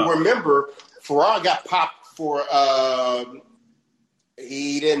people will remember, Farah got popped for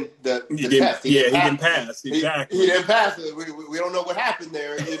he didn't test. He didn't pass. Exactly. He didn't pass it. We don't know what happened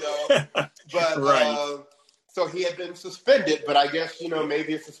there, But so he had been suspended, but I guess,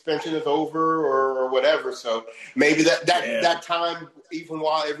 maybe his suspension is over or whatever. So maybe that time, even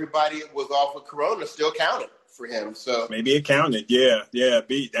while everybody was off with Corona, still counted for him. So maybe it counted. Yeah.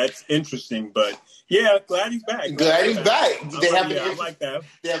 That's interesting, but yeah, glad he's back. Glad he's back. I like that.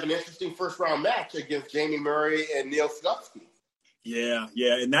 They have an interesting first round match against Jamie Murray and Neil Sudovsky. Yeah,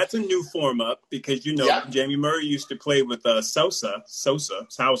 and that's a new form up because Jamie Murray used to play with Sosa,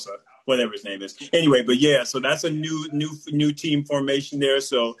 whatever his name is. Anyway, but yeah, so that's a new team formation there.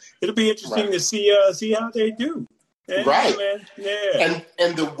 So it'll be interesting to see how they do. Yeah, right, man. Yeah,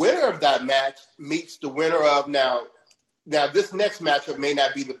 and the winner of that match meets the winner of now. This next matchup may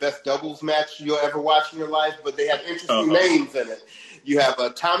not be the best doubles match you'll ever watch in your life, but they have interesting names in it. You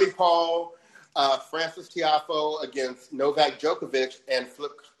have Tommy Paul, Francis Tiafoe against Novak Djokovic and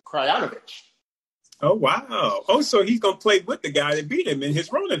Filip Krajinovic. Oh, wow. Oh, so he's going to play with the guy that beat him in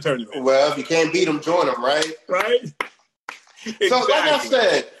his Rona tournament. Well, if you can't beat him, join him, right? Right. Exactly. So, like I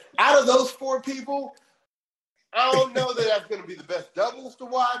said, out of those four people, I don't know that that's going to be the best doubles to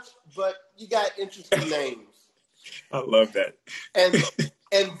watch, but you got interesting names. I love that. And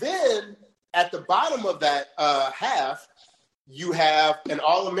then at the bottom of that half, you have an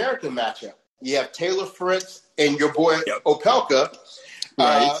All-American matchup. You have Taylor Fritz and your boy Opelka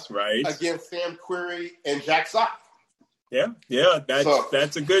right. against Sam Querrey and Jack Sock. Yeah,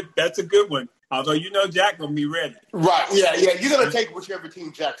 that's a good one. Although Jack will be ready. Right, yeah. You're gonna take whichever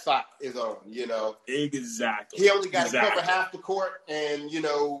team Jack Sock is on, Exactly. He only got to cover half the court, and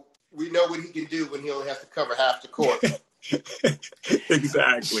we know what he can do when he only has to cover half the court.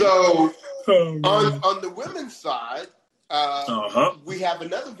 Exactly. So on the women's side, we have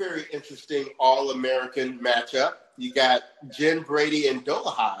another very interesting All-American matchup. You got Jen Brady and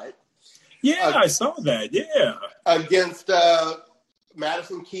Dolehide. Yeah, I saw that. Yeah, against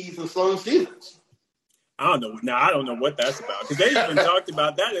Madison Keys and Sloane Stephens. I don't know. Now, I don't know what that's about because they even talked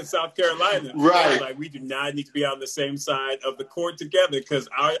about that in South Carolina. Right. Like, we do not need to be on the same side of the court together because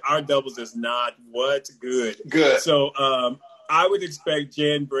our doubles is not what's good. Good. So I would expect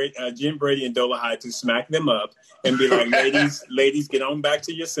Jen Brady and Dolehide to smack them up and be like, ladies, get on back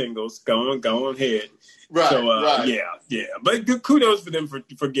to your singles. Go on ahead. Right. So, right. Yeah. But good kudos for them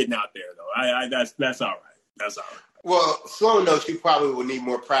for getting out there, though. That's all right. That's all right. Well, Sloane knows she probably will need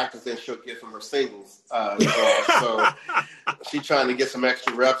more practice than she'll get from her singles. So she's trying to get some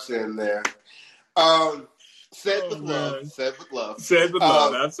extra reps in there. Said with love,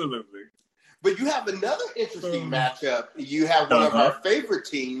 absolutely. But you have another interesting matchup. You have one of our favorite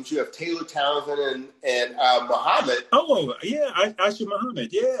teams. You have Taylor Townsend and Muhammad. Oh, yeah, Aisha Muhammad,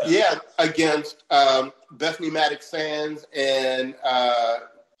 yeah. Yeah, against Bethany Maddox-Sands and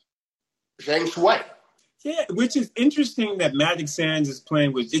Zhang Shuai. Yeah, which is interesting that Maddox-Sands is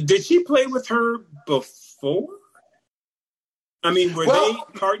playing with. Did she play with her before? I mean, were they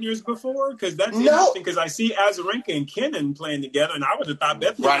partners before? Because that's interesting. Because I see Azarenka and Kenin playing together, and I would have thought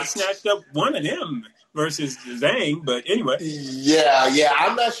Bethany would have snatched up one of them versus Zhang. But anyway, yeah,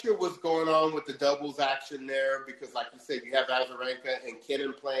 I'm not sure what's going on with the doubles action there because, like you said, you have Azarenka and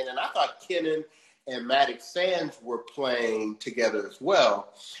Kenin playing, and I thought Kenin and Maddox-Sands were playing together as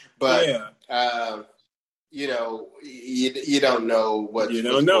well. But you don't know what's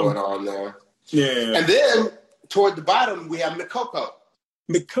going on there. Yeah, and then toward the bottom we have Mikoko.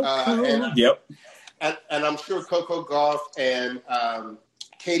 Yep. And I'm sure Coco Gauff and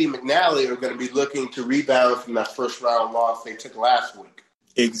Katie McNally are going to be looking to rebound from that first round loss they took last week.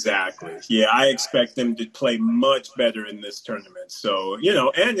 Exactly. Yeah, I expect them to play much better in this tournament. So,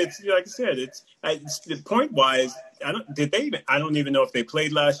 and it's like I said, it's the point wise. I don't even know if they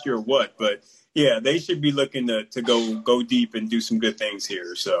played last year or what, but yeah, they should be looking to go deep and do some good things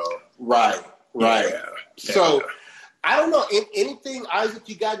here. So right. Yeah. So I don't know anything, Isaac.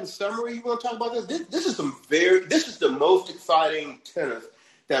 You got in summary? You want to talk about this? This is the most exciting tennis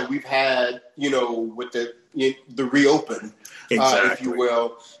that we've had. With the reopen, if you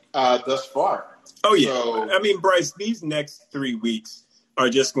will, thus far. Oh yeah. So, I mean, Bryce, these next 3 weeks are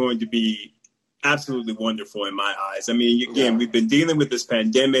just going to be absolutely wonderful in my eyes. I mean, again, we've been dealing with this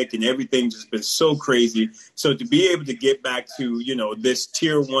pandemic and everything's just been so crazy. So to be able to get back to, this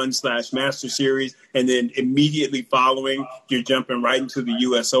tier 1/master series and then immediately following, you're jumping right into the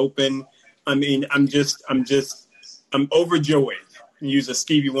US Open. I mean, I'm overjoyed. Use a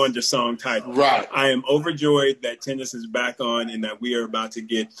Stevie Wonder song title. Right. I am overjoyed that tennis is back on and that we are about to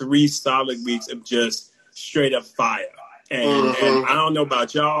get 3 solid weeks of just straight up fire. And I don't know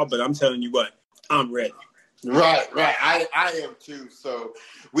about y'all, but I'm telling you what, I'm ready. Right. I am too. So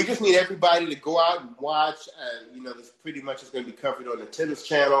we just need everybody to go out and watch. This pretty much is going to be covered on the Tennis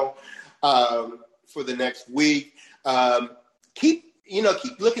Channel for the next week. Keep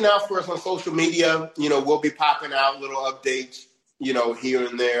looking out for us on social media. We'll be popping out little updates, here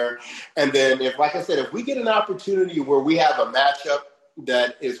and there. And then if we get an opportunity where we have a matchup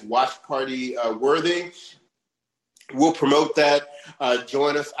that is watch party worthy, we'll promote that.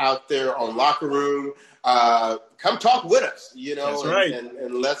 Join us out there on Locker Room. Come talk with us, That's right.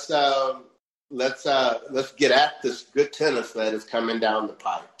 and let's get at this good tennis that is coming down the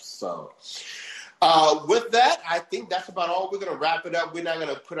pipe. So with that, I think that's about all. We're going to wrap it up. We're not going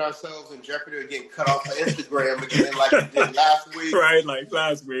to put ourselves in jeopardy of getting cut off of Instagram again like we did last week. Right, like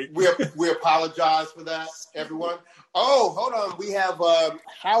last week. We apologize for that, everyone. Oh, hold on. We have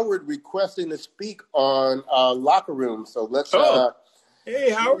Howard requesting to speak on Locker Room. So let's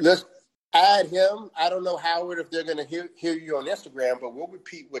hey, Howard. Let's add him. I don't know, Howard, if they're going to hear you on Instagram, but we'll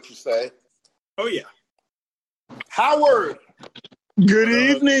repeat what you say. Oh, yeah. Howard. Good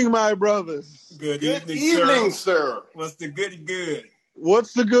evening, my brothers. Good evening, sir. What's the good?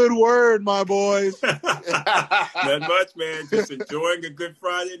 What's the good word, my boys? Not much, man. Just enjoying a good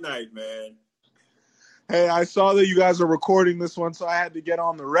Friday night, man. Hey, I saw that you guys are recording this one, so I had to get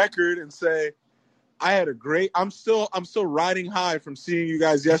on the record and say I had a great. I'm still riding high from seeing you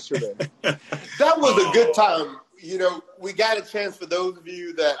guys yesterday. That was a good time. We got a chance, for those of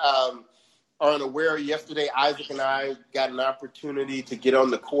you that aren't aware, yesterday Isaac and I got an opportunity to get on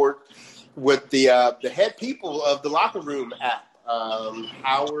the court with the head people of the Locker Room app,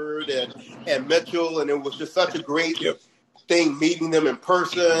 Howard and Mitchell, and it was just such a great thing meeting them in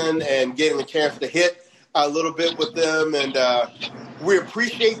person and getting a chance to hit a little bit with them. And we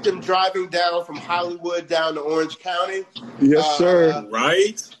appreciate them driving down from Hollywood down to Orange County. Yes, sir.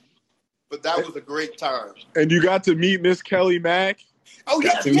 Right. But that was a great time. And you got to meet Miss Kelly Mack. Oh,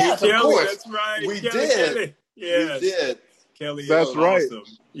 yes, of course. That's right. We Kelly. did. Yes. We did. Kelly, that's right. Awesome.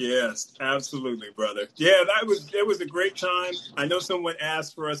 Yes, absolutely, brother. Yeah, it was a great time. I know someone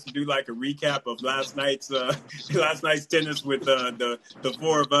asked for us to do like a recap of last night's tennis with the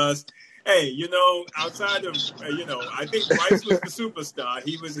four of us. Hey, outside of I think Bryce was the superstar.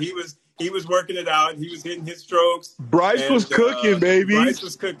 He was working it out. He was hitting his strokes. Bryce was cooking, baby. Bryce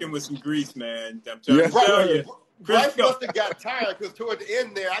was cooking with some grease, man. I'm trying to tell you. Bryce must have got tired because toward the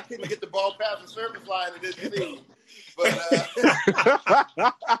end there, I couldn't get the ball past the service line. It didn't seem. But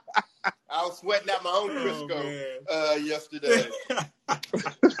I was sweating out my own Crisco yesterday.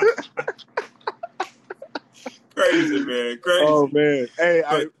 Crazy, man. Crazy. Oh man. Hey,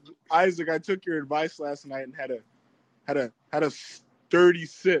 Isaac, I took your advice last night and had a sturdy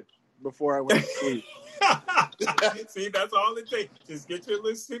sip before I went to sleep. See, that's all it takes. Just get your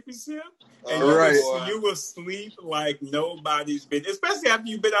little sippy sip, and you will sleep like nobody's been. Especially after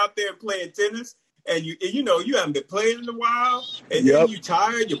you've been out there playing tennis, and you haven't been playing in a while, and then you're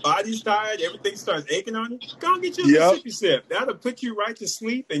tired, your body's tired, everything starts aching on you. Go and get your little sippy sip. That'll put you right to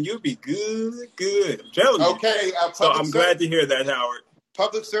sleep, and you'll be good. I'm telling you. Okay. So I'm glad to hear that, Howard.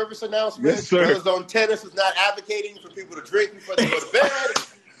 Public service announcement. Yes, sir. Brothers on Tennis is not advocating for people to drink before they go to bed.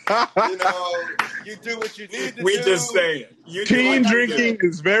 You do what you need to do. We just saying. Teen drinking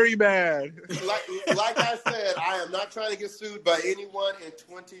is very bad. Like I said, I am not trying to get sued by anyone in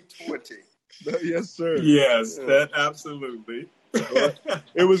 2020. Yes, sir. Yes, that absolutely.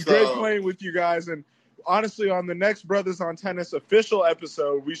 It was great playing with you guys. And honestly, on the next Brothers on Tennis official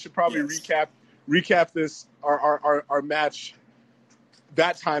episode, we should probably recap this, our match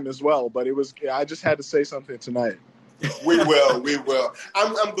that time as well. But I just had to say something tonight. We will.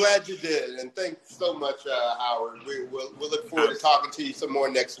 I'm glad you did, and thanks so much, Howard. We'll look forward to talking to you some more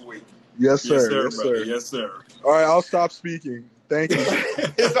next week. Yes, sir. Yes, sir. Yes, sir. All right, I'll stop speaking. Thank you.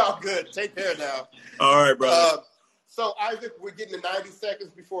 It's all good. Take care now. All right, brother. So, Isaac, we're getting to 90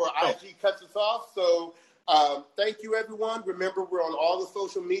 seconds before IG cuts us off. So, thank you, everyone. Remember, we're on all the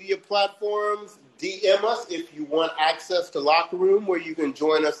social media platforms. DM us if you want access to Locker Room, where you can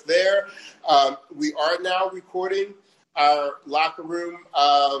join us there. We are now recording our Locker Room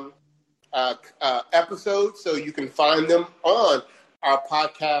episodes, so you can find them on our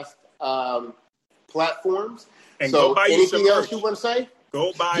podcast platforms. And so go buy anything you else you want to say?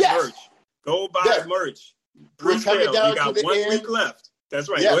 Go buy merch. Go buy merch. Pre-sale. We got 1 week left. That's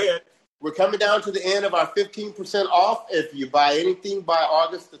right. Go ahead. We're coming down to the end of our 15% off. If you buy anything by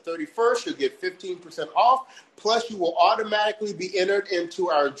August the 31st, you'll get 15% off. Plus, you will automatically be entered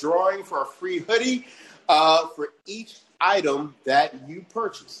into our drawing for a free hoodie for each item that you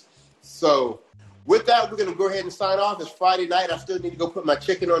purchase. So, with that, we're going to go ahead and sign off. It's Friday night. I still need to go put my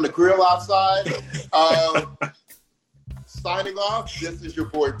chicken on the grill outside. Signing off, this is your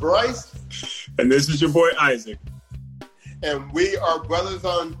boy Bryce. And this is your boy Isaac. And we are Brothers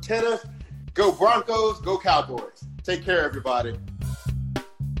on Tennis. Go Broncos, go Cowboys. Take care, everybody.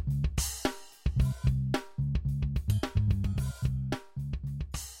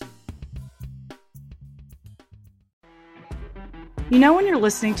 You know when you're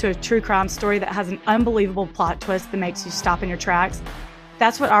listening to a true crime story that has an unbelievable plot twist that makes you stop in your tracks?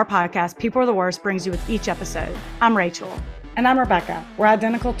 That's what our podcast, People Are the Worst, brings you with each episode. I'm Rachel. And I'm Rebecca. We're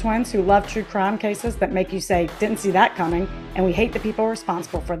identical twins who love true crime cases that make you say, didn't see that coming, and we hate the people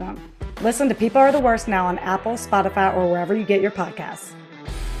responsible for them. Listen to People Are the Worst now on Apple, Spotify, or wherever you get your podcasts.